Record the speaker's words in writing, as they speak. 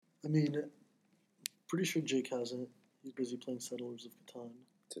I mean, pretty sure Jake hasn't. He's busy playing Settlers of Catan.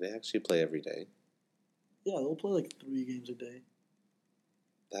 Do they actually play every day? Yeah, they'll play like 3 games a day.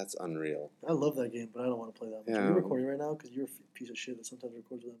 That's unreal. I love that game, but I don't want to play that much. Yeah. Are you recording right now? Because you're a piece of shit that sometimes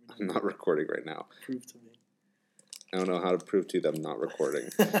records without me. I'm not recording right now. Prove to me. I don't know how to prove to you that I'm not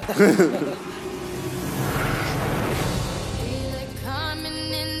recording. Feel it coming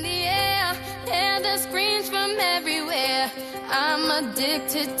in the air, hear the screams from everywhere. I'm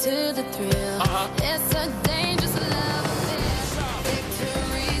addicted to the thrill. It's a dangerous love affair.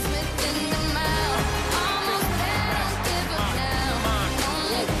 Victories within the mile. Almost there, don't give up now.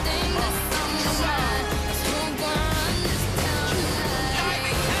 Only thing that's on my mind is who gonna run this town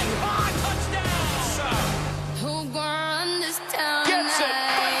tonight. Who gonna run this town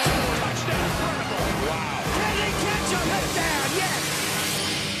tonight?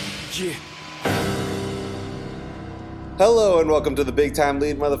 Hello and welcome to the Big Time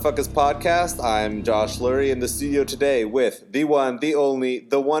League Motherfuckers podcast. I'm Josh Lurie in the studio today with the one, the only,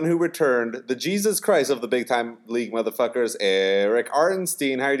 the one who returned, the Jesus Christ of the Big Time League Motherfuckers, Eric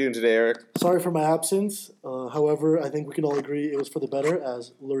Artenstein. How are you doing today, Eric? Sorry for my absence. However, I think we can all agree it was for the better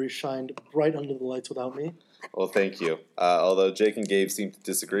as Lurie shined bright under the lights without me. Well, thank you. Although Jake and Gabe seem to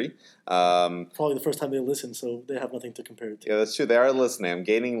disagree. Probably the first time they listen, so they have nothing to compare it to. Yeah, that's true. They are listening. I'm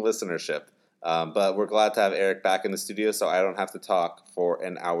gaining listenership. But we're glad to have Eric back in the studio so I don't have to talk for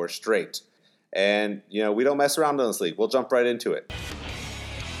an hour straight. And, you know, we don't mess around in this league. We'll jump right into it.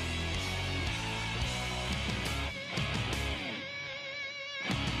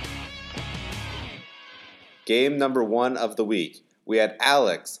 Game number 1 of the week. We had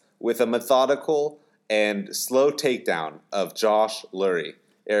Alex with a methodical and slow takedown of Josh Lurie.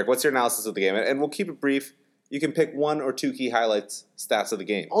 Eric, what's your analysis of the game? And we'll keep it brief. You can pick 1 or 2 key highlights, stats of the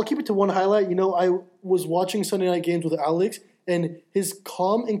game. I'll keep it to one highlight. You know, I was watching Sunday Night Games with Alex, and his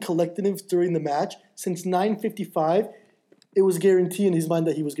calm and collectedness during the match, since 9:55, it was guaranteed in his mind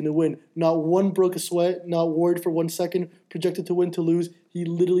that he was going to win. Not one broke a sweat, not worried for 1 second, projected to win, to lose. He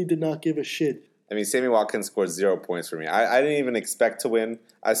literally did not give a shit. I mean, Sammy Watkins scored 0 points for me. I didn't even expect to win.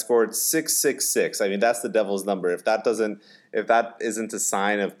 I scored 666. I mean, that's the devil's number. If that isn't a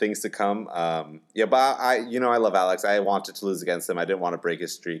sign of things to come, But I love Alex. I wanted to lose against him. I didn't want to break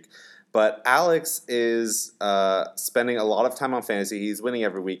his streak. But Alex is spending a lot of time on fantasy. He's winning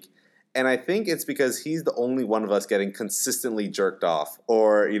every week. And I think it's because he's the only one of us getting consistently jerked off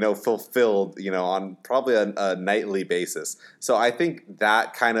or, fulfilled, on probably a nightly basis. So I think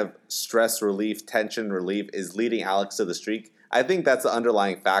that kind of stress relief, tension relief is leading Alex to the streak. I think that's the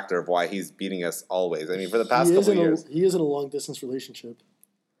underlying factor of why he's beating us always. I mean, for the past couple of years. He is in a long-distance relationship.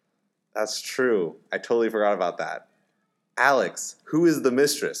 That's true. I totally forgot about that. Alex, who is the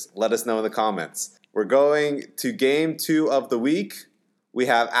mistress? Let us know in the comments. We're going to game 2 of the week. We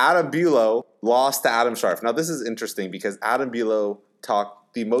have Adam Bulow lost to Adam Scharf. Now, this is interesting because Adam Bulow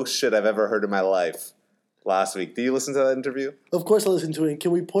talked the most shit I've ever heard in my life last week. Did you listen to that interview? Of course I listened to it. And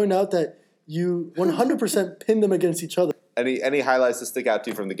can we point out that you 100% pinned them against each other? Any highlights to stick out to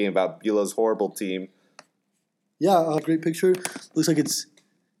you from the game about Bulow's horrible team? Yeah, great picture. Looks like it's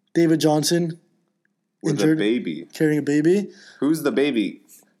David Johnson. With injured, a baby. Carrying a baby. Who's the baby?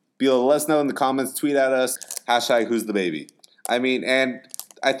 Bulow, let us know in the comments. Tweet at us. #who's the baby. I mean, and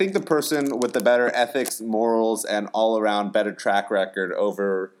I think the person with the better ethics, morals, and all-around better track record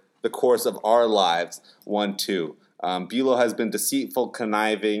over the course of our lives won 2. Bulow has been deceitful,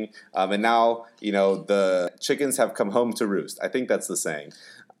 conniving, and now, the chickens have come home to roost. I think that's the saying.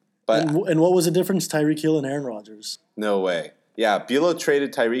 But And what was the difference? Tyreek Hill and Aaron Rodgers. No way. Yeah, Bulow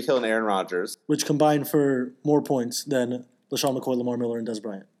traded Tyreek Hill and Aaron Rodgers. Which combined for more points than LaShawn McCoy, Lamar Miller, and Dez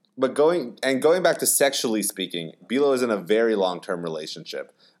Bryant. But going back to sexually speaking, Bulow is in a very long-term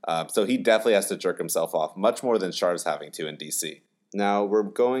relationship. So he definitely has to jerk himself off, much more than Shar's having to in D.C. Now we're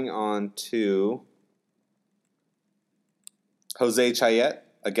going on to Jose Chayet,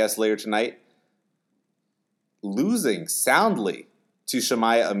 a guest later tonight, losing soundly to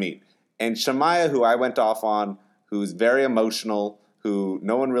Shemaya Amit. And Shemaya, who I went off on, who's very emotional, who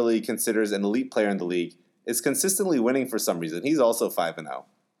no one really considers an elite player in the league, is consistently winning for some reason. He's also 5-0.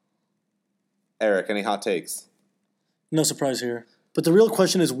 Eric, any hot takes? No surprise here. But the real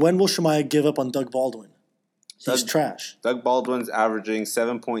question is, when will Shemaya give up on Doug Baldwin? He's trash. Doug Baldwin's averaging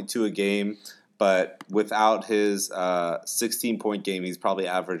 7.2 a game, but without his 16-point game, he's probably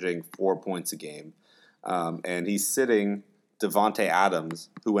averaging 4 points a game. And he's sitting Devontae Adams,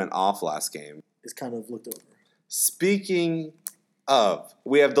 who went off last game. It's kind of looked over. Speaking of,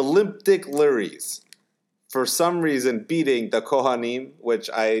 we have the Limp Dick Luries. For some reason, beating the Kohanim, which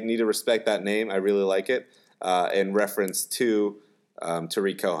I need to respect that name. I really like it, in reference to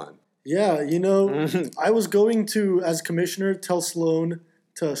Tariq Cohen. Yeah, I was going to, as commissioner, tell Sloan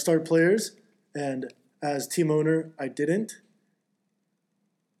to start players, and as team owner, I didn't.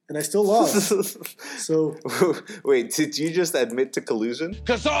 And I still lost. So wait, did you just admit to collusion?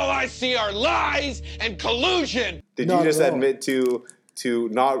 Because all I see are lies and collusion. Did you just admit to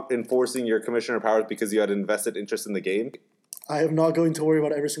not enforcing your commissioner powers because you had invested interest in the game? I am not going to worry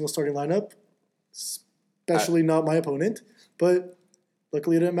about every single starting lineup, especially not my opponent. But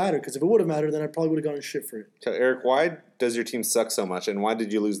luckily it didn't matter, because if it would have mattered, then I probably would have gotten shit for it. So Eric, why does your team suck so much, and why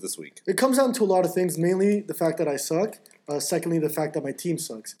did you lose this week? It comes down to a lot of things, mainly the fact that I suck. Secondly, the fact that my team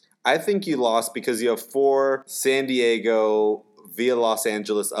sucks. I think you lost because you have 4 San Diego via Los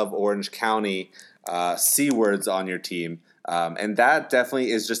Angeles of Orange County C words on your team. And that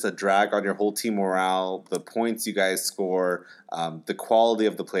definitely is just a drag on your whole team morale, the points you guys score, the quality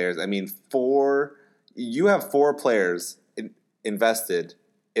of the players. I mean, you have 4 players invested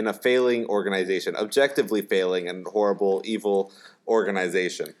in a failing organization, objectively failing and horrible, evil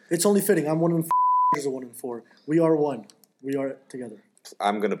organization. It's only fitting. I'm 1-4. Is a 1-4. We are one. We are together.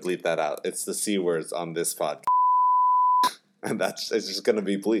 I'm going to bleep that out. It's the C words on this podcast. And it's just going to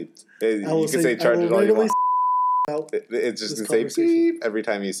be bleeped. You can say charge it all you want. It's just going to say beep every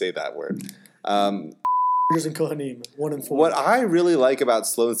time you say that word. And Kohanim, 1-4. What I really like about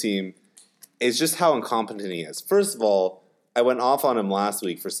Sloan's team is just how incompetent he is. First of all, I went off on him last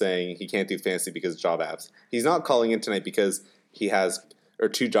week for saying he can't do fantasy because of job apps. He's not calling in tonight because he has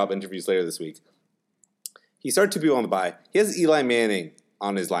 2 job interviews later this week. He started 2 people on the bye. He has Eli Manning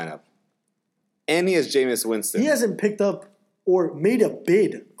on his lineup. And he has Jameis Winston. He hasn't picked up or made a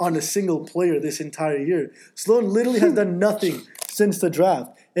bid on a single player this entire year. Sloan literally has done nothing since the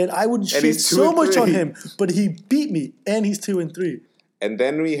draft. And I would shit so much on him, but he beat me, and he's 2-3. And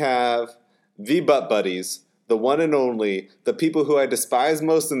then we have the butt buddies, the one and only, the people who I despise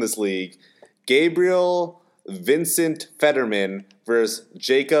most in this league, Gabriel Vincent Fetterman versus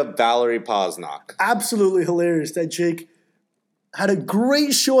Jacob Valerie Posnock. Absolutely hilarious that Jake had a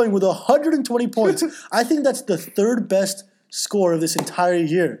great showing with 120 points. I think that's the 3rd best score of this entire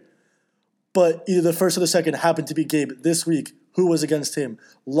year. But either the first or the second happened to be Gabe this week. Who was against him?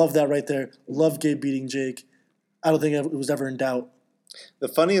 Love that right there. Love Gabe beating Jake. I don't think it was ever in doubt. The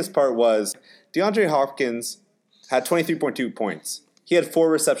funniest part was DeAndre Hopkins had 23.2 points. He had 4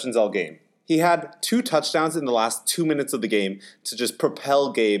 receptions all game. He had 2 touchdowns in the last 2 minutes of the game to just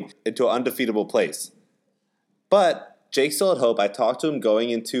propel Gabe into an undefeatable place. But Jake still had hope. I talked to him going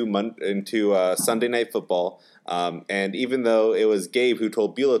into Sunday Night Football. And even though it was Gabe who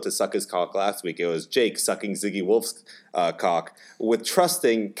told Buelow to suck his cock last week, it was Jake sucking Ziggy Wolf's cock with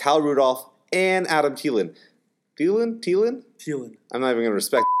trusting Cal Rudolph and Adam Thielen. Thielen? I'm not even going to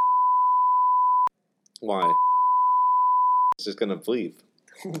respect. Why? It's just going to bleep.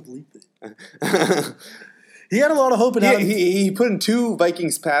 Bleep it. He had a lot of hope in Adam. He put in 2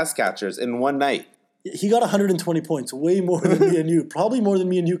 Vikings pass catchers in one night. He got 120 points, way more than me and you. Probably more than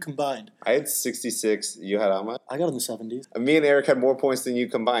me and you combined. I had 66. You had how much? I got in the 70s. Me and Eric had more points than you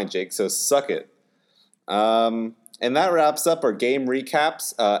combined, Jake, so suck it. And that wraps up our game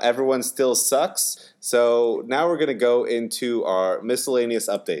recaps. Everyone still sucks. So now we're going to go into our miscellaneous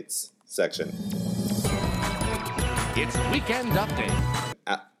updates section. It's Weekend Update.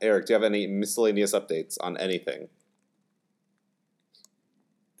 Eric, do you have any miscellaneous updates on anything?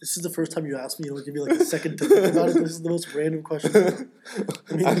 This is the first time you asked me. It'll give you like a second to think about it. This is the most random question.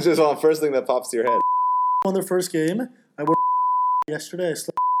 I just want the first thing that pops to your head. On their first game, I wore yesterday. I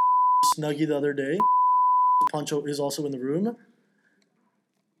slept Snuggie the other day. Poncho is also in the room.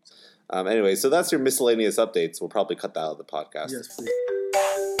 Anyway, so that's your miscellaneous updates. We'll probably cut that out of the podcast. Yes, please.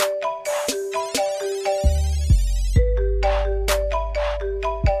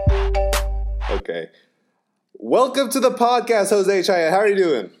 Okay. Welcome to the podcast, Jose Chaya. How are you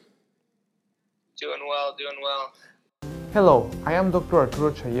doing? Doing well. Hello, I am Dr.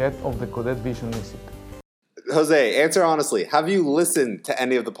 Arturo Chayet of the Codet Vision Institute. Jose, answer honestly. Have you listened to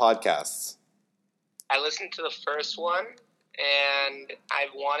any of the podcasts? I listened to the first one, and I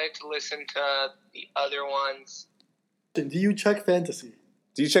wanted to listen to the other ones. Do you check fantasy?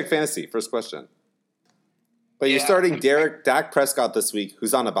 Do you check fantasy? First question. But Yeah. you're starting Dak Prescott this week,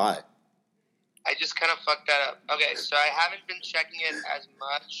 who's on a bye. I just kind of fucked that up. Okay, so I haven't been checking it as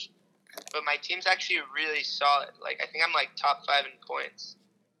much, but my team's actually really solid. Like, I think I'm like top 5 in points.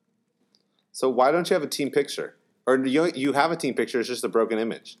 So why don't you have a team picture? Or you have a team picture, it's just a broken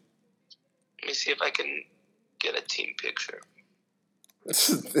image. Let me see if I can get a team picture.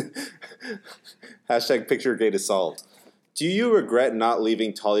 Hashtag PictureGate is solved. Do you regret not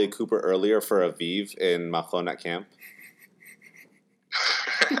leaving Talia Cooper earlier for Aviv in Machlon at camp?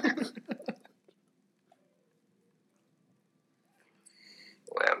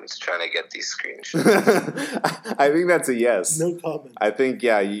 Wait, I'm just trying to get these screenshots. I think that's a yes. No comment. I think,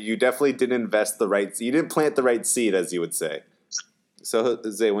 yeah, you definitely didn't invest the right... You didn't plant the right seed, as you would say. So,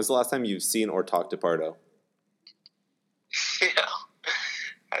 Jose, when's the last time you've seen or talked to Pardo?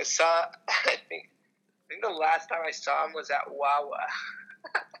 I think the last time I saw him was at Wawa.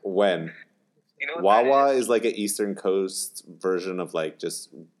 When? You know what Wawa that is like an Eastern Coast version of like just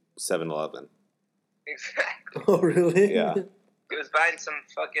 7-Eleven. Exactly. Oh, really? Yeah. He was buying some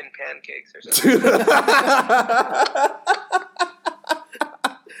fucking pancakes or something.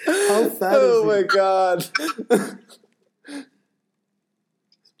 How fat is Oh he? my god.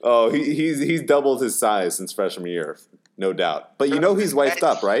 Oh, he's doubled his size since freshman year, no doubt. But you know he's wifed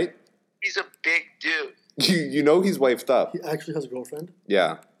up, right? He's a big dude. You know he's wifed up. He actually has a girlfriend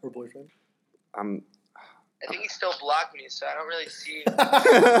Yeah. or boyfriend. I think he still blocked me, so I don't really see.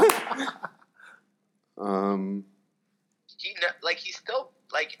 He still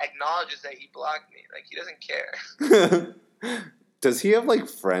acknowledges that he blocked me. Like he doesn't care. Does he have like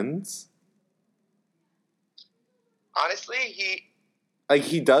friends? Honestly, he Like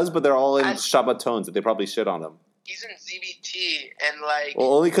he does, but they're all in I- Shabatons that they probably shit on him. he's in ZBT and like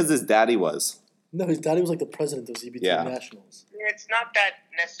Well, only because his daddy was. No, his daddy was like the president of ZBT Yeah. Nationals. it's not that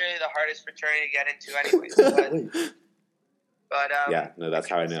necessarily the hardest fraternity to get into, anyways. But, Wait, Yeah, no, that's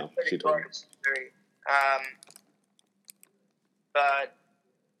how I know. She told me. But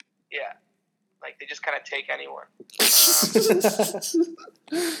yeah, like they just kind of take anyone.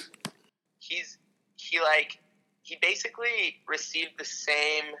 He basically received the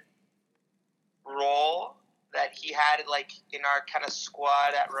same role that he had like in our kind of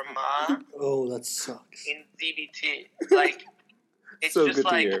squad at Ramah oh, that sucks. in ZBT. Like it's So just good to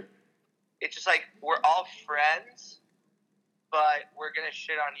like hear. it's just like we're all friends, but we're gonna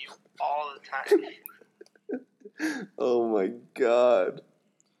shit on you all the time. Oh my god.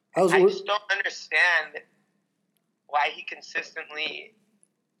 How's I work? just don't understand why he consistently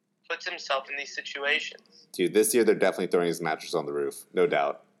puts himself in these situations. Dude, this year they're definitely throwing his mattress on the roof. No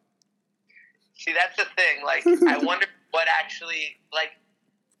doubt. See, that's the thing. Like, I wonder what actually, like,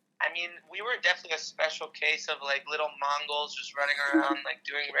 I mean, we were definitely a special case of, like, little Mongols just running around, like,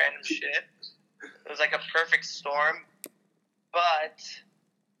 doing random shit. It was, like, a perfect storm. But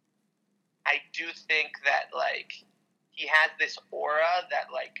I do think that, like, he has this aura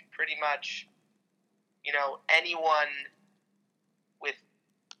that, like, pretty much, you know, anyone with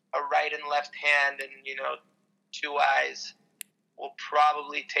a right and left hand and, you know, two eyes will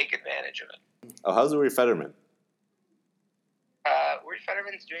probably take advantage of it. Oh, how's Uri Fetterman? Uri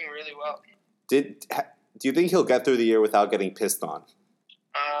Fetterman's doing really well. Do you think he'll get through the year without getting pissed on?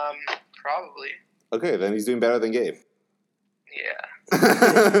 Probably. Okay, then he's doing better than Gabe.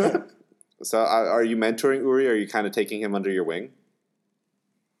 Yeah. So are you mentoring Uri? Or are you kind of taking him under your wing?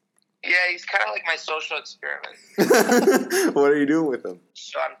 Yeah, he's kind of like my social experiment. What are you doing with him?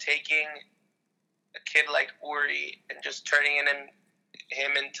 So I'm taking a kid like Uri and just turning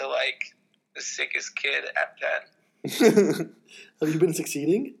him into like the sickest kid at Penn. Have you been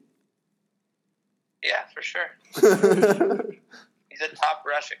succeeding? Yeah, for sure. He's a top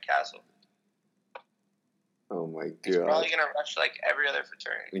rush at Castle. Oh my He's god. probably gonna rush like every other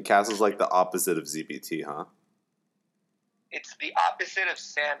fraternity. And Castle's like the opposite of ZBT, huh? It's the opposite of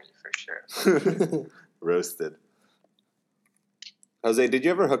Sammy for sure. Roasted. Jose, did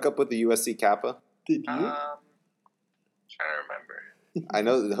you ever hook up with the USC Kappa? Did you? Trying to remember. I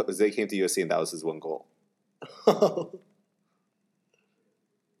know Jose came to USC and that was his one goal.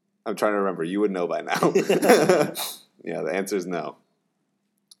 I'm trying to remember. You would know by now. Yeah, the answer is no.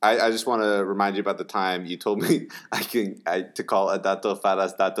 I just want to remind you about the time you told me to call Adato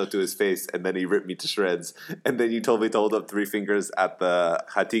Faras Dato to his face, and then he ripped me to shreds. And then you told me to hold up 3 fingers at the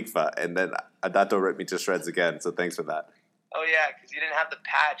Hatikva, and then Adato ripped me to shreds again. So thanks for that. Oh yeah, because you didn't have the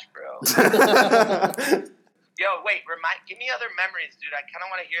patch, bro. Yo, wait, give me other memories, dude. I kind of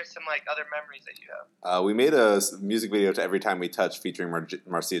want to hear some like other memories that you have. We made a music video to Every Time We Touch featuring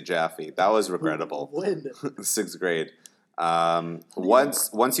Marcia Jaffe. That was regrettable. When? 6th grade.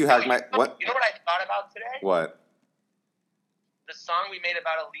 Once you have my what? You know what I thought about today? What? The song we made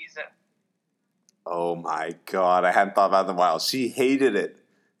about Aliza. Oh my god, I hadn't thought about it in a while. She hated it.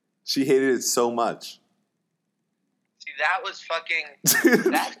 She hated it so much. See, that was fucking.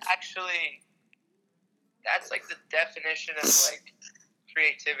 That's like the definition of like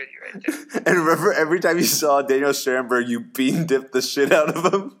creativity right there. And remember, every time you saw Daniel Scherenberg, you bean dipped the shit out of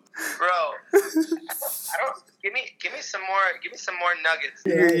him. Bro, I don't. Give me me some more. Give me some more nuggets.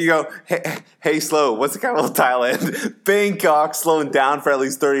 You go, hey, Slow, what's the capital of Thailand? Bangkok, slowing down for at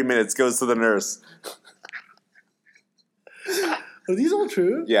least 30 minutes, goes to the nurse. Are these all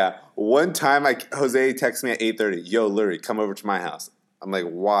true? Yeah. One time, Jose texted me at 8:30. Yo, Lurie, come over to my house. I'm like,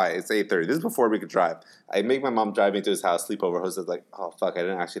 why? It's 8:30. This is before we could drive. I make my mom drive me to his house, sleep over. Jose's like, oh, fuck, I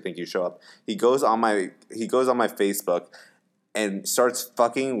didn't actually think you'd show up. He goes on my Facebook and starts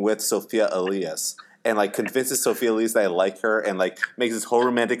fucking with Sophia Elias. And, like, convinces Sophia Elias that I like her and, like, makes this whole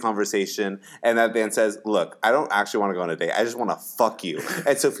romantic conversation. And that then says, look, I don't actually want to go on a date. I just want to fuck you.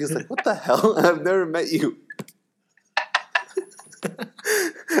 And Sophia's like, what the hell? I've never met you.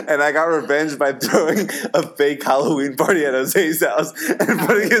 And I got revenge by throwing a fake Halloween party at Jose's house and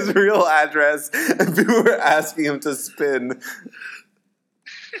putting his real address. And people were asking him to spin.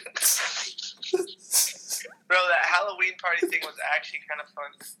 Bro, that Halloween party thing was actually kind of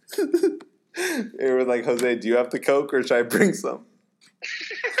fun. They were like, Jose, do you have the Coke or should I bring some?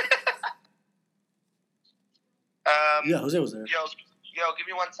 Yeah, Jose was there. Yo, give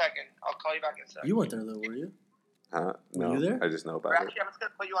me 1 second. I'll call you back in a second. You weren't there though, were you? Huh? No, Were you there? I just know about Actually, I'm just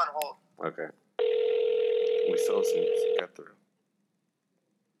gonna put you on hold. it. Okay. We still have some to get through.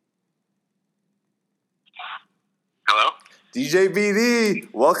 Hello? DJ BD,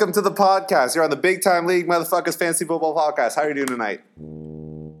 welcome to the podcast. You're on the Big Time League Motherfuckers Fantasy Football Podcast. How are you doing tonight?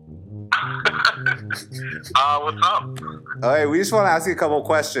 What's up? All right, we just want to ask you a couple of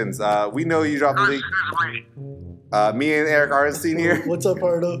questions. We know you dropped the league. Me and Eric Arnstein here. What's up,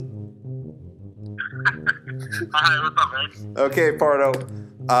 Pardo? Hi, what's up, man? Okay, Pardo.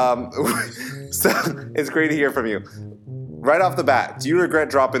 So it's great to hear from you. Right off the bat, do you regret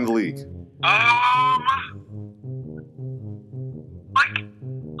dropping the league? Like a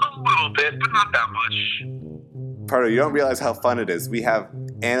little bit, but not that much. Pardo, you don't realize how fun it is. We have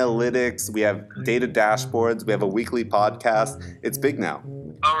analytics, we have data dashboards, we have a weekly podcast. It's big now.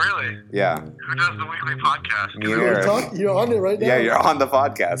 Oh, really? Yeah. Who does the weekly podcast? Me and Eric. You're on it right now. Yeah, you're on the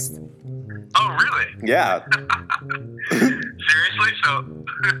podcast. Oh, really? Yeah. Seriously? So,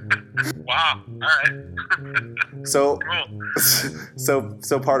 wow. All right. So, Cool.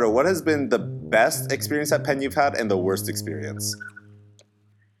 so Pardo, what has been the best experience at Penn you've had and the worst experience?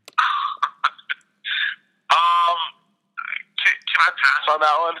 Can I pass on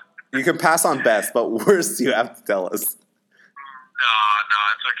that one? You can pass on best, but worst you have to tell us. No,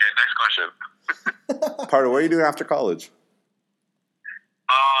 it's okay. Next question. Pardo, what are you doing after college?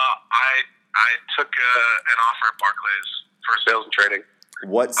 I took an offer at Barclays for sales and trading.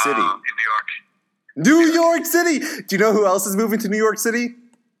 What city? In New York. New York City! Do you know who else is moving to New York City?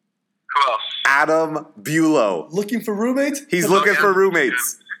 Who else? Adam Bulow. Looking for roommates? He's looking for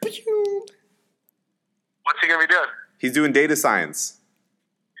roommates. What's he gonna be doing? He's doing data science.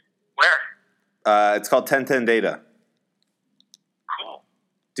 Where? It's called 1010 Data. Cool.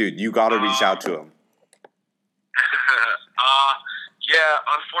 Dude, you gotta reach out to him. Yeah,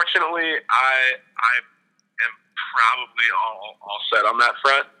 unfortunately, I am probably all set on that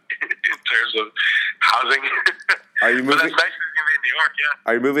front in terms of housing. Are you But moving? that's nice to be in New York, yeah.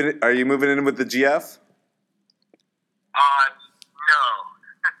 Are you moving in with the GF? No.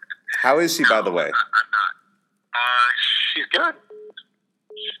 How is she, by the way? I'm not. She's good.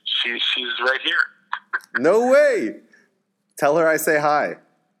 She's right here. No way. Tell her I say hi.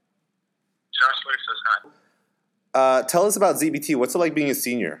 Josh Slater says hi. Tell us about ZBT. What's it like being a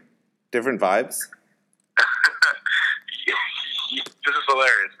senior? Different vibes? This is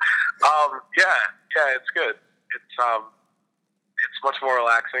hilarious. Yeah, it's good. It's much more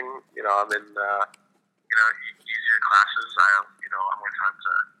relaxing. You know, I'm in easier classes. I have more time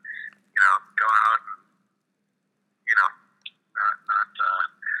to go out and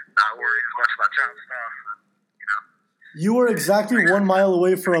not worry as much about job stuff. And, You were exactly 1 mile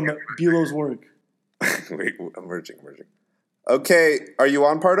away from Bulow's work. Wait, I'm merging. Okay, are you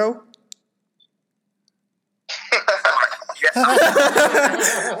on, Pardo?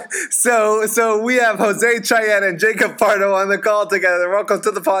 So we have Jose Chayette and Jacob Pardo on the call together. Welcome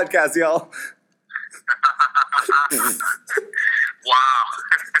to the podcast, y'all. Wow.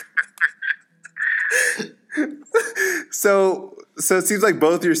 So it seems like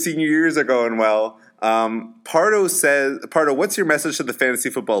both your senior years are going well. Pardo, what's your message to the Fantasy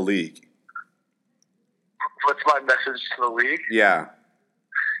Football League? What's my message to the league? Yeah.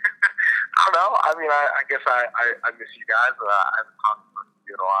 I don't know. I mean, I guess I miss you guys. I haven't talked to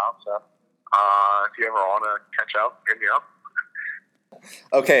you in a while, so if you ever want to catch up, hit me up.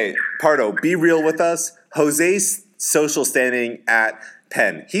 Okay, Pardo, be real with us. Jose's social standing at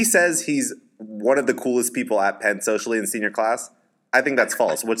Penn. He says he's one of the coolest people at Penn socially in senior class. I think that's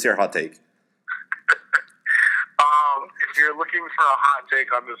false. What's your hot take? if you're looking for a hot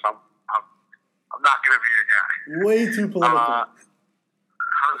take on this, I'm not going to be your guy. Way too political.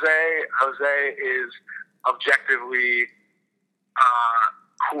 Jose is objectively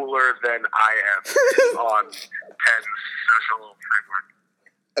cooler than I am on Penn's social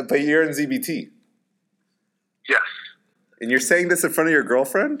framework. But you're in ZBT. Yes. And you're saying this in front of your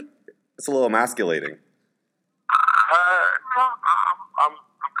girlfriend? It's a little emasculating. No, I'm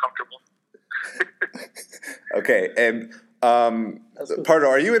comfortable. Okay, and Pardo,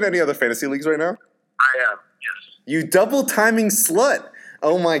 are you in any other fantasy leagues right now? I am, yes. You double timing slut.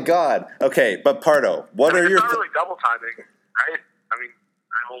 Oh my god. Okay, but Pardo, what are It's your not really double timing, right? I mean,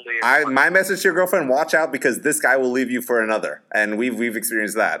 I'm only... my message to your girlfriend, watch out because this guy will leave you for another. And we've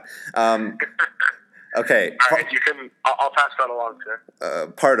experienced that. Okay. All right, I'll pass that along, sir.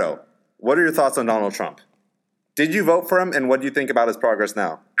 Pardo, what are your thoughts on Donald Trump? Did you vote for him, and what do you think about his progress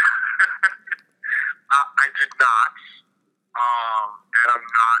now? I did not, and I'm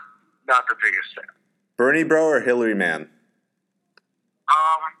not the biggest fan. Bernie bro or Hillary man?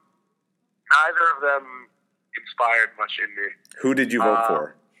 Neither of them inspired much in me. Who did you vote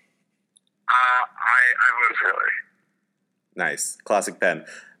for? I voted for Hillary. Nice. Classic Penn.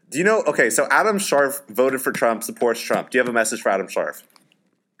 Do you know, okay, so Adam Scharf voted for Trump, supports Trump. Do you have a message for Adam Scharf?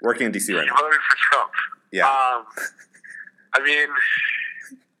 Working in D.C. right You now. voted for Trump. Yeah. I mean,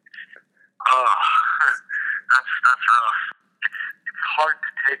 that's rough. It's hard to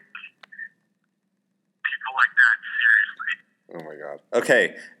take people like that seriously. Oh my god. Okay,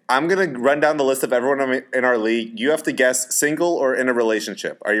 I'm going to run down the list of everyone in our league. You have to guess single or in a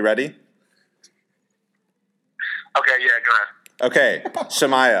relationship. Are you ready? Okay, yeah, go ahead. Okay,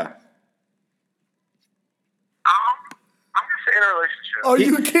 Shemaya. I'm gonna say in a relationship. Are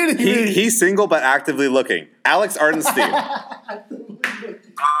you kidding me? He's single but actively looking. Alex Ardenstein. In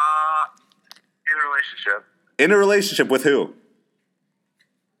a relationship. In a relationship with who?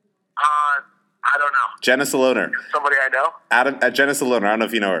 I don't know. Jenna Saloner. Somebody I know. Jenna Saloner. I don't know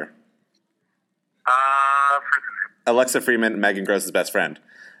if you know her. Forget Alexa Freeman, Megan Gross's best friend.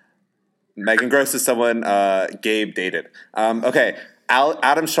 Megan Gross is someone Gabe dated. Okay,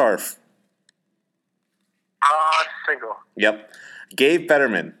 Adam Scharf. Single. Yep. Gabe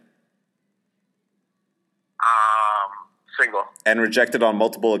Fetterman. Single. And rejected on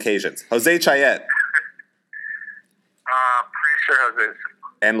multiple occasions. Jose Chayet. Pretty sure Jose is single.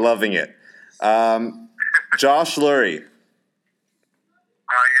 And loving it. Josh Lurie. You're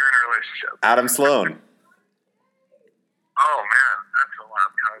in a relationship. Adam Sloan. Oh man, that's a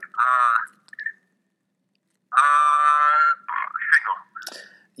wild card. Single.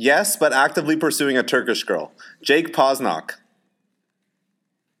 Yes, but actively pursuing a Turkish girl. Jake Posnock.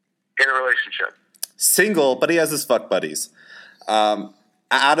 In a relationship. Single, but he has his fuck buddies.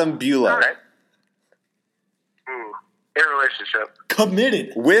 Adam Bulow. All right. In a relationship.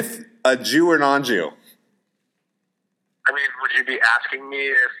 Committed. With a Jew or non-Jew. I mean, would you be asking me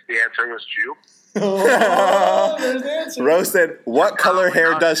if the answer was Jew? Oh, there's the answer. Roasted. What color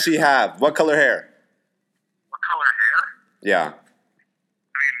hair does she have? What color hair? What color hair? Yeah. I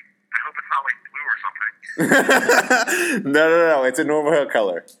mean, I hope it's not like blue or something. No. It's a normal hair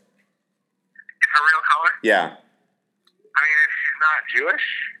color. It's a real color? Yeah. I mean, if she's not Jewish,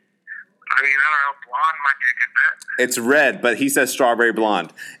 I mean, I don't know, blonde might be a good bet. It's red, but he says strawberry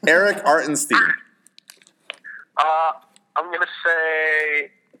blonde. Eric Artenstein. I'm going to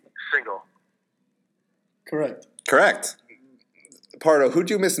say single. Correct. Correct. Pardo, who'd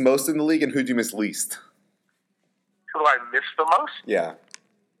you miss most in the league and who'd you miss least? Who do I miss the most? Yeah.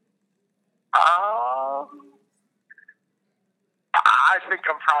 I think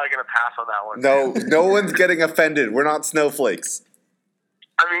I'm probably going to pass on that one. No one's getting offended. We're not snowflakes.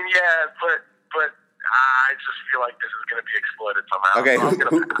 I mean, yeah, but I just feel like this is going to be exploited somehow. Okay, So I'm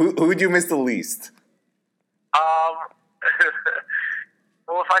gonna pass. who would you miss the least?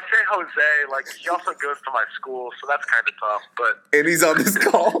 Well, if I say Jose, like, he also goes to my school, so that's kind of tough, but... And he's on this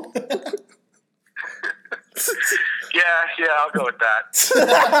call. Yeah, I'll go with that.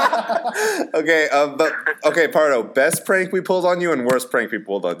 Okay, Pardo, best prank we pulled on you and worst prank we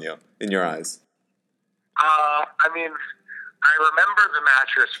pulled on you, in your eyes. I mean, I remember the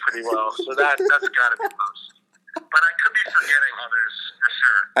mattress pretty well, so that's got to be most. But I could be forgetting others, for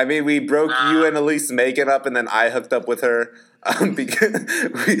sure. I mean, we broke you and Elise Megan up, and then I hooked up with her. Because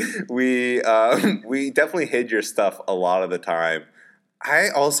we definitely hid your stuff a lot of the time. I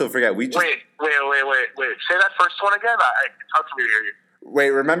also forget. Wait. Say that first one again. It's hard for me to hear you.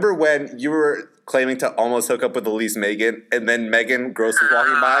 Wait, remember when you were claiming to almost hook up with Elise Megan, and then Megan Gross was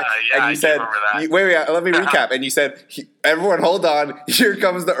walking by, yeah, and you said, remember that. "Wait, let me recap." And you said, "Everyone, hold on! Here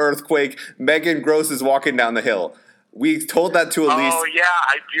comes the earthquake. Megan Gross is walking down the hill." We told that to Elise. Oh, yeah,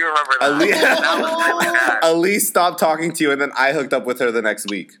 I do remember that. Elise, That was really bad. Elise stopped talking to you, and then I hooked up with her the next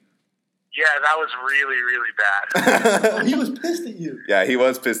week. Yeah, that was really, really bad. He was pissed at you. Yeah, he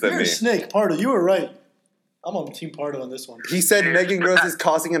was pissed at You're me. a snake, Pardo. You were right. I'm on Team Pardo on this one. He said Megan Gross is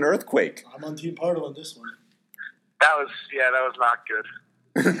causing an earthquake. I'm on Team Pardo on this one. That was not good.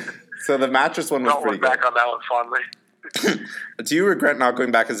 So the mattress one was Don't pretty look back good. on that one fondly. Do you regret not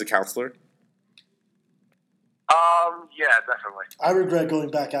going back as a counselor? Yeah, definitely. I regret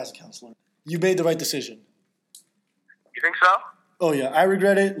going back as a counselor. You made the right decision. You think so? Oh, yeah. I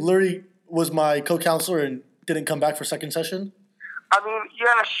regret it. Lurie was my co-counselor and didn't come back for second session. I mean,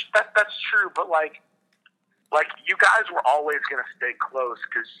 yeah, that's true, but like you guys were always gonna stay close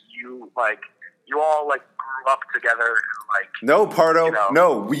because you all grew up together. And, No, Pardo. You know.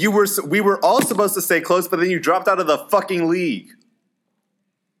 No, we were all supposed to stay close, but then you dropped out of the fucking league.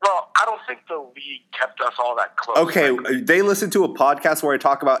 Well, I don't think the league kept us all that close. Okay, Like, they listen to a podcast where I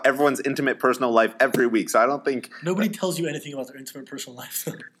talk about everyone's intimate personal life every week, so I don't think. Nobody tells you anything about their intimate personal life.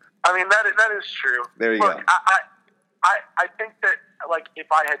 I mean, that is true. There you Look, go. I think that if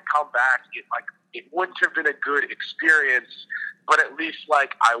I had come back, it wouldn't have been a good experience, but at least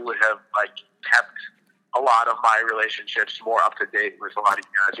I would have kept a lot of my relationships more up to date with a lot of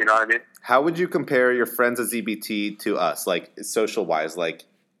you guys. You know what I mean? How would you compare your friends at ZBT to us, social wise?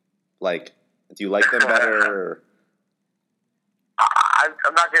 Do you like them better? Or?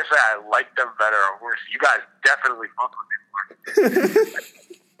 I'm not gonna say I like them better or worse. You guys definitely fuck with me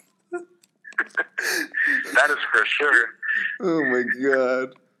more. That is for sure. Oh my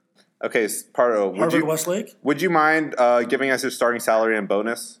god. Okay, Pardo, Harvard Westlake? would you mind giving us your starting salary and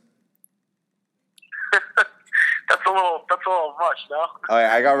bonus? That's a little much, no? Oh,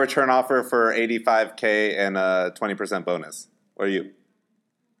 yeah, I got a return offer for $85K and a 20% bonus. What are you?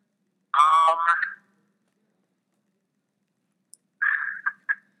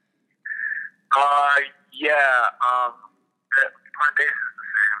 My base is the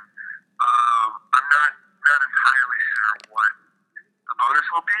same. I'm not entirely sure what the bonus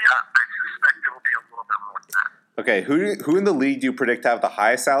will be. I suspect it will be a little bit more than that. Okay, who in the league do you predict to have the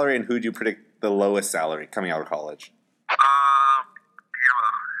highest salary, and who do you predict the lowest salary coming out of college?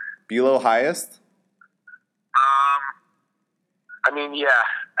 Bulow. Bulow highest? I mean, yeah,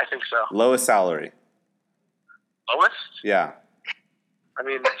 I think so. Lowest salary? Lowest? Yeah. I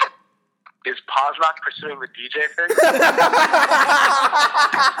mean, is Posnock pursuing the DJ thing?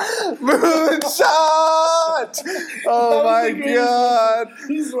 Moonshot! Oh my god.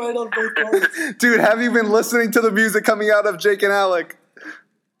 He's right on both parts. Dude, have you been listening to the music coming out of Jake and Alec?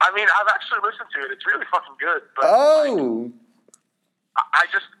 I mean, I've actually listened to it. It's really fucking good. But Oh! I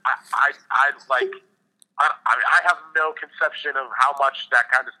have no conception of how much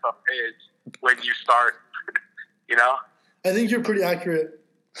that kind of stuff is when you start, you know? I think you're pretty accurate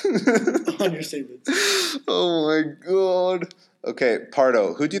on your statements. Oh my god. Okay,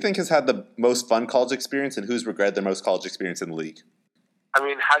 Pardo, who do you think has had the most fun college experience and who's regretted their most college experience in the league? I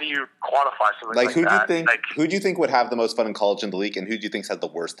mean, how do you quantify something like Who do you that? think who do you think would have the most fun in college in the league, and who do you think's had the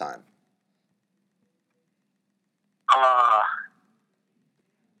worst time?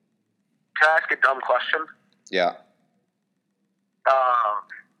 Can I ask a dumb question? Yeah.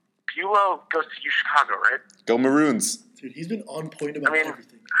 Bulow goes to U Chicago, right? Go Maroons. Dude, he's been on point about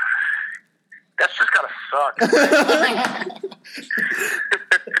everything. That's just gotta suck.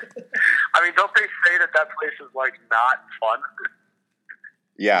 I mean, don't they say that place is not fun?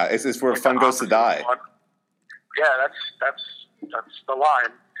 Yeah, it's where fun goes to die. Fun. Yeah, that's the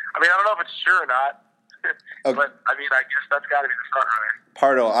line. I mean, I don't know if it's true or not, Okay. but I mean, I guess that's got to be the front runner.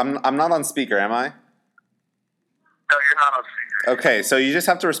 Pardo, I'm not on speaker, am I? No, you're not on speaker. Okay, so you just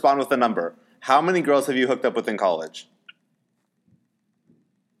have to respond with a number. How many girls have you hooked up with in college?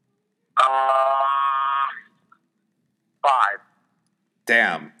 5.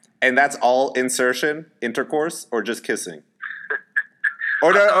 Damn. And that's all intercourse, or just kissing?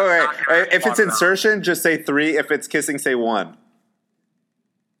 Or no, okay. If it's insertion, just say 3. If it's kissing, say 1. I'm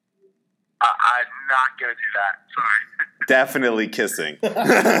not gonna do that. Sorry. Definitely kissing.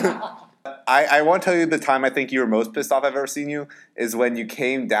 I want to tell you the time I think you were most pissed off I've ever seen you is when you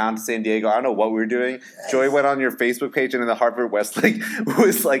came down to San Diego. I don't know what we were doing. Yes. Joey went on your Facebook page and in the Harvard Westlake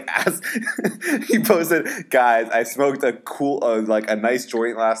was he posted, guys, I smoked a a nice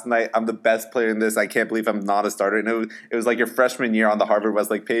joint last night. I'm the best player in this. I can't believe I'm not a starter. And it was like your freshman year on the Harvard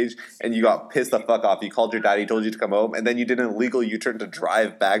Westlake page, and you got pissed the fuck off. You called your daddy, told you to come home, and then you did an illegal U-turn to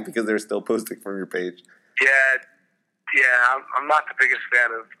drive back because they were still posting from your page. Yeah, I'm not the biggest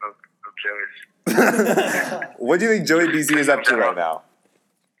fan of Joey's. What do you think Joey BZ is up to right now?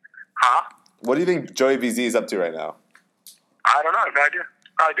 Huh? What do you think Joey BZ is up to right now? I don't know. I have no idea.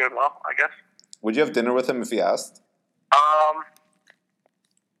 Probably doing well, I guess. Would you have dinner with him if he asked? I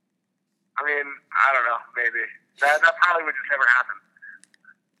mean, I don't know. Maybe that probably would just never happen.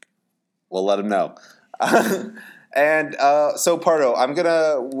 We'll let him know. And so Pardo,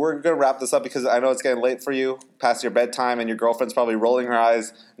 we're gonna wrap this up because I know it's getting late for you, past your bedtime, and your girlfriend's probably rolling her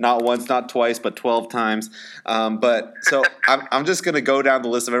eyes not once, not twice, but 12 times. But so I'm just gonna go down the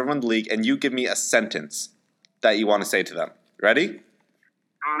list of everyone in the league, and you give me a sentence that you want to say to them. Ready?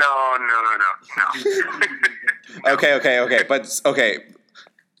 No. Okay. But okay,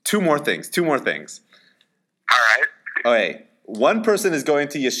 two more things. All right. Okay, one person is going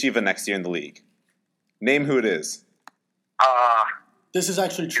to yeshiva next year in the league. Name who it is. This is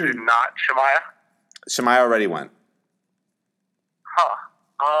actually true. Not Shemaiah. Shemaiah already went.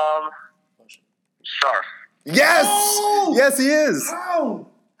 Sharf. Yes! Oh! Yes, he is! How?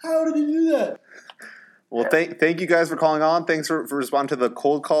 How did he do that? Well, thank you guys for calling on. Thanks for responding to the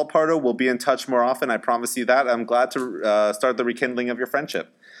cold call, Pardo. We'll be in touch more often. I promise you that. I'm glad to start the rekindling of your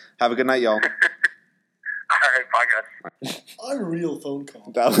friendship. Have a good night, y'all. All right, bye, guys. Unreal phone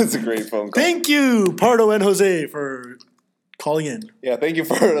call. That was a great phone call. Thank you, Pardo and Jose, for calling in. Yeah, thank you,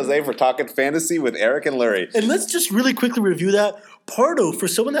 Jose, for talking fantasy with Eric and Lurie. And let's just really quickly review that. Pardo, for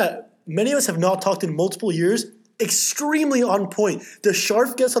someone that many of us have not talked in multiple years, extremely on point. The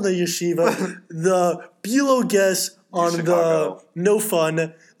Sharf guess on the Yeshiva, the Bilo guess on Chicago. the No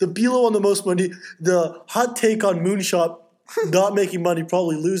Fun, the Bilo on the most money, the hot take on Moonshot not making money,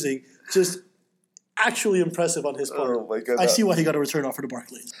 probably losing. Just actually impressive on his part. Oh, my goodness. I see why he got a return offer to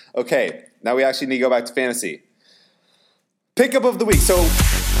Barclays. Okay, now we actually need to go back to fantasy. Pickup of the week. So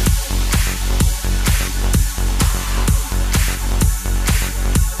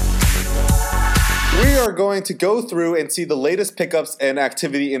we are going to go through and see the latest pickups and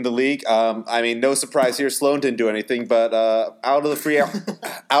activity in the league. I mean, no surprise here. Sloan didn't do anything, but out of the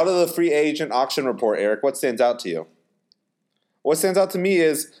free agent auction report, Eric, what stands out to you? What stands out to me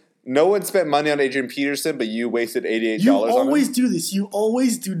is no one spent money on Adrian Peterson, but you wasted $88 You on him. always do this. You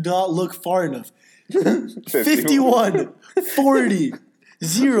always do not look far enough. 51, 40,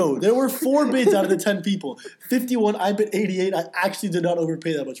 0. There were 4 bids out of the 10 people. 51, I bid 88. I actually did not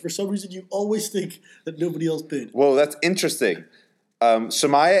overpay that much. For some reason, you always think that nobody else bid. Whoa, that's interesting.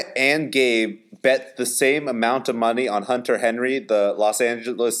 Shemaiah and Gabe bet the same amount of money on Hunter Henry, the Los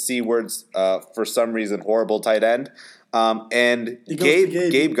Angeles Seawards, for some reason, horrible tight end. And It goes to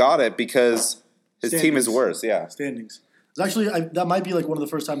Gabe. Gabe got it because his team is worse, yeah. Standings. It's actually, that might be like one of the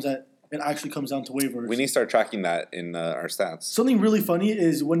first times that it actually comes down to waivers. We need to start tracking that in our stats. Something really funny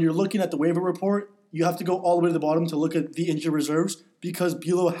is when you're looking at the waiver report, you have to go all the way to the bottom to look at the injured reserves because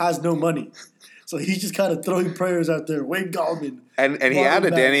Buelow has no money. So he's just kind of throwing prayers out there. Wayne Gallman. And he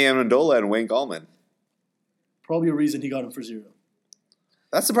added Danny Amendola and Wayne Gallman. Probably a reason he got him for 0.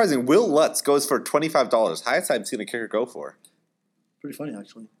 That's surprising. Will Lutz goes for $25. Highest I've seen a kicker go for. Pretty funny,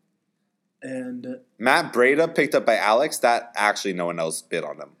 actually. And Matt Breida picked up by Alex. That actually no one else bid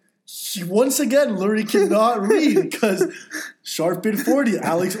on him. once again, Lurie cannot read because Sharp bid 40.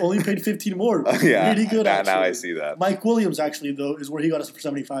 Alex only paid 15 more. Yeah, Pretty good, actually. now I see that. Mike Williams, actually, though, is where he got us for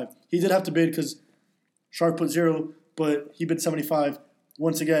 75. He did have to bid because Sharp put 0, but he bid 75.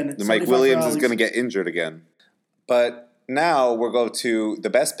 Once again, Mike Williams is going to get injured again. But now we'll go to the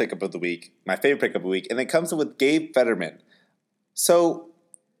best pickup of the week, my favorite pickup of the week, and it comes with Gabe Fetterman. So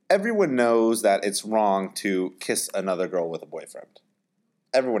everyone knows that it's wrong to kiss another girl with a boyfriend.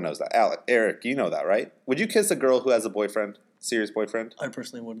 Everyone knows that. Eric, you know that, right? Would you kiss a girl who has a boyfriend, serious boyfriend? I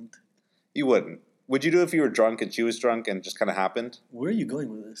personally wouldn't. You wouldn't. Would you do it if you were drunk and she was drunk and it just kind of happened? Where are you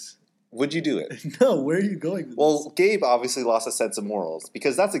going with this? Would you do it? No, where are you going with this? Well, Gabe obviously lost a sense of morals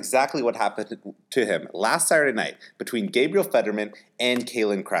because that's exactly what happened to him last Saturday night between Gabriel Fetterman and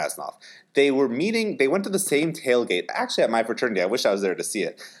Kalen Krasnov. They were meeting, they went to the same tailgate, actually at my fraternity. I wish I was there to see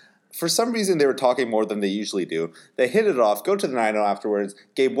it. For some reason, they were talking more than they usually do. They hit it off, go to the 9-0 afterwards.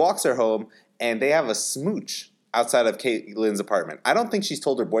 Gabe walks her home, and they have a smooch outside of Caitlin's apartment. I don't think she's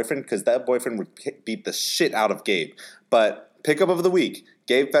told her boyfriend because that boyfriend would beat the shit out of Gabe. But pickup of the week,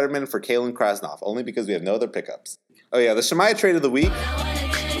 Gabe Fetterman for Kalen Krasnov, only because we have no other pickups. Oh yeah, the Shemaiah trade of the week.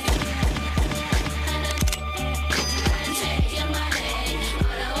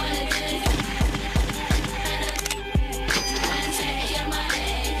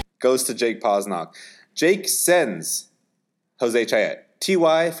 Goes to Jake Posnock. Jake sends Jose Chayet.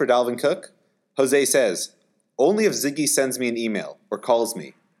 TY for Dalvin Cook. Jose says, only if Ziggy sends me an email or calls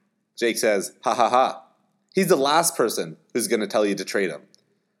me. Jake says, ha ha ha. He's the last person who's going to tell you to trade him.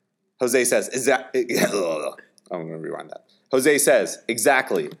 Jose says, I'm going to rewind that. Jose says,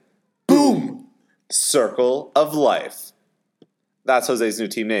 exactly. Boom! Circle of life. That's Jose's new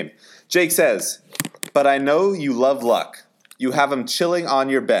team name. Jake says, but I know you love Luck. You have him chilling on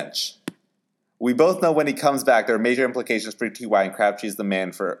your bench. We both know when he comes back, there are major implications for T.Y. and Crabtree's the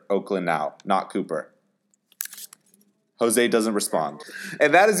man for Oakland now, not Cooper. Jose doesn't respond.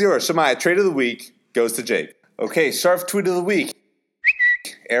 And that is yours. Shemaya, trade of the week goes to Jake. Okay, Sharf tweet of the week.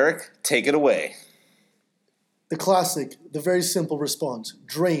 Eric, take it away. The classic, the very simple response.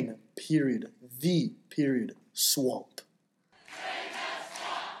 Drain, period. The, period. Swamp.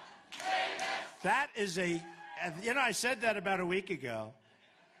 That is I said that about a week ago.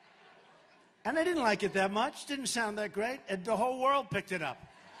 And I didn't like it that much. Didn't sound that great. And the whole world picked it up.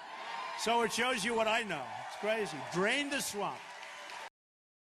 So it shows you what I know. It's crazy. Drain the swamp.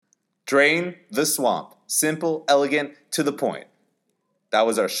 Drain the swamp. Simple, elegant, to the point. That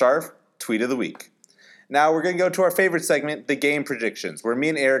was our Sharf tweet of the week. Now we're going to go to our favorite segment, the game predictions, where me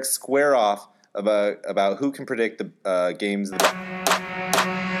and Eric square off about who can predict the games.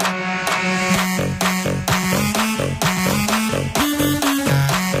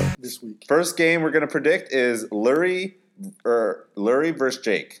 This week. First game we're going to predict is Lurie versus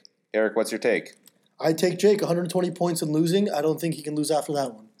Jake. Eric, what's your take? I take Jake, 120 points and losing. I don't think he can lose after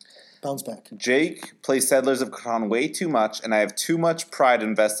that one. Bounce back. Jake plays Settlers of Catan way too much, and I have too much pride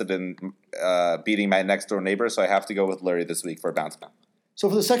invested in beating my next door neighbor, so I have to go with Lurie this week for a bounce back. So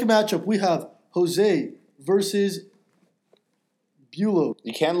for the second matchup, we have Jose versus Buelow.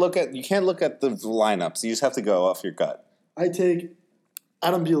 You can't look at the lineups. You just have to go off your gut. I take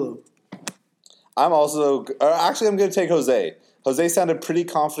Adam Buelow. I'm going to take Jose. Jose sounded pretty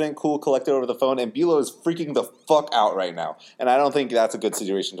confident, cool, collected over the phone, and Buelow is freaking the fuck out right now. And I don't think that's a good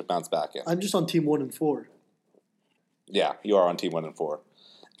situation to bounce back in. I'm just on team 1 and 4. Yeah, you are on team 1 and 4.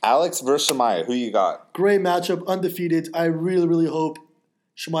 Alex versus Shemaya, who you got? Great matchup, undefeated. I really, really hope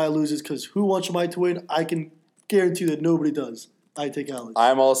Shemaya loses because who wants Shemaya to win? I can guarantee that nobody does. I take Alex.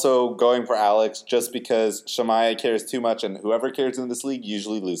 I'm also going for Alex just because Shemaya cares too much, and whoever cares in this league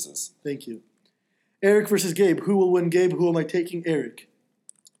usually loses. Thank you. Eric versus Gabe. Who will win, Gabe? Who am I taking? Eric.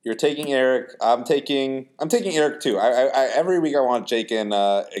 You're taking Eric. I'm taking Eric too. I every week I want Jake and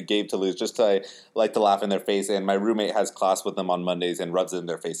Gabe to lose, just I like to laugh in their face. And my roommate has class with them on Mondays and rubs it in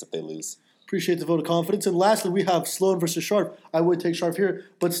their face if they lose. Appreciate the vote of confidence. And lastly, we have Sloan versus Sharp. I would take Sharp here,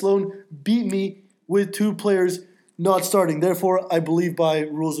 but Sloan beat me with 2 players not starting. Therefore, I believe by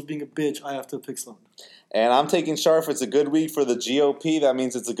rules of being a bitch, I have to pick Sloan. And I'm taking Sharf. It's a good week for the GOP. That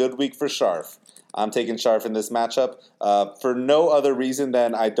means it's a good week for Sharf. I'm taking Sharf in this matchup for no other reason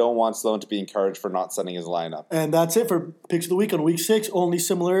than I don't want Sloan to be encouraged for not setting his lineup. And that's it for Picks of the Week on Week 6. Only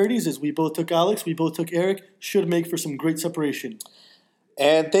similarities is we both took Alex, we both took Eric. Should make for some great separation.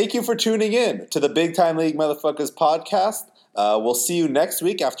 And thank you for tuning in to the Big Time League Motherfuckers podcast. We'll see you next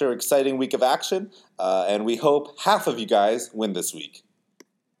week after an exciting week of action. And we hope half of you guys win this week.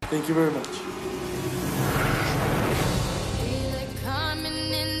 Thank you very much. Feel it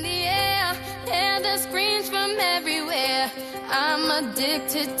coming in the air, hear the screams from everywhere. I'm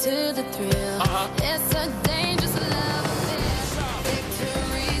addicted to the thrill. It's a dangerous love affair.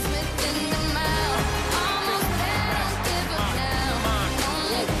 Victories within the mile. Almost there, don't give up now.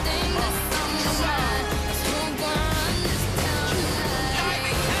 Only thing that's on my mind is who gonna run this town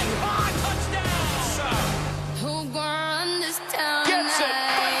tonight. Who gonna run this town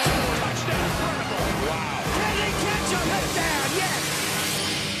tonight?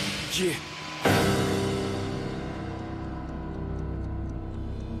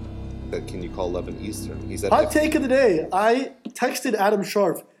 Can you call 11 Eastern? He said, Hot take of the day. I texted Adam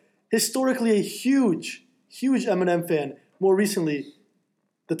Sharf, historically a huge Eminem fan, more recently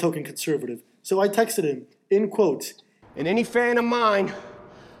the token conservative. So I texted him, in quotes, And any fan of mine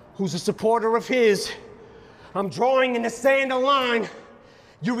who's a supporter of his, I'm drawing in the sand a line.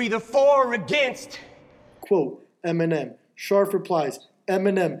 You're either for or against. quote, Eminem. Sharf replies,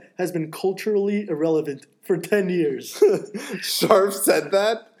 Eminem has been culturally irrelevant for 10 years. Sharp said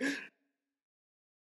that?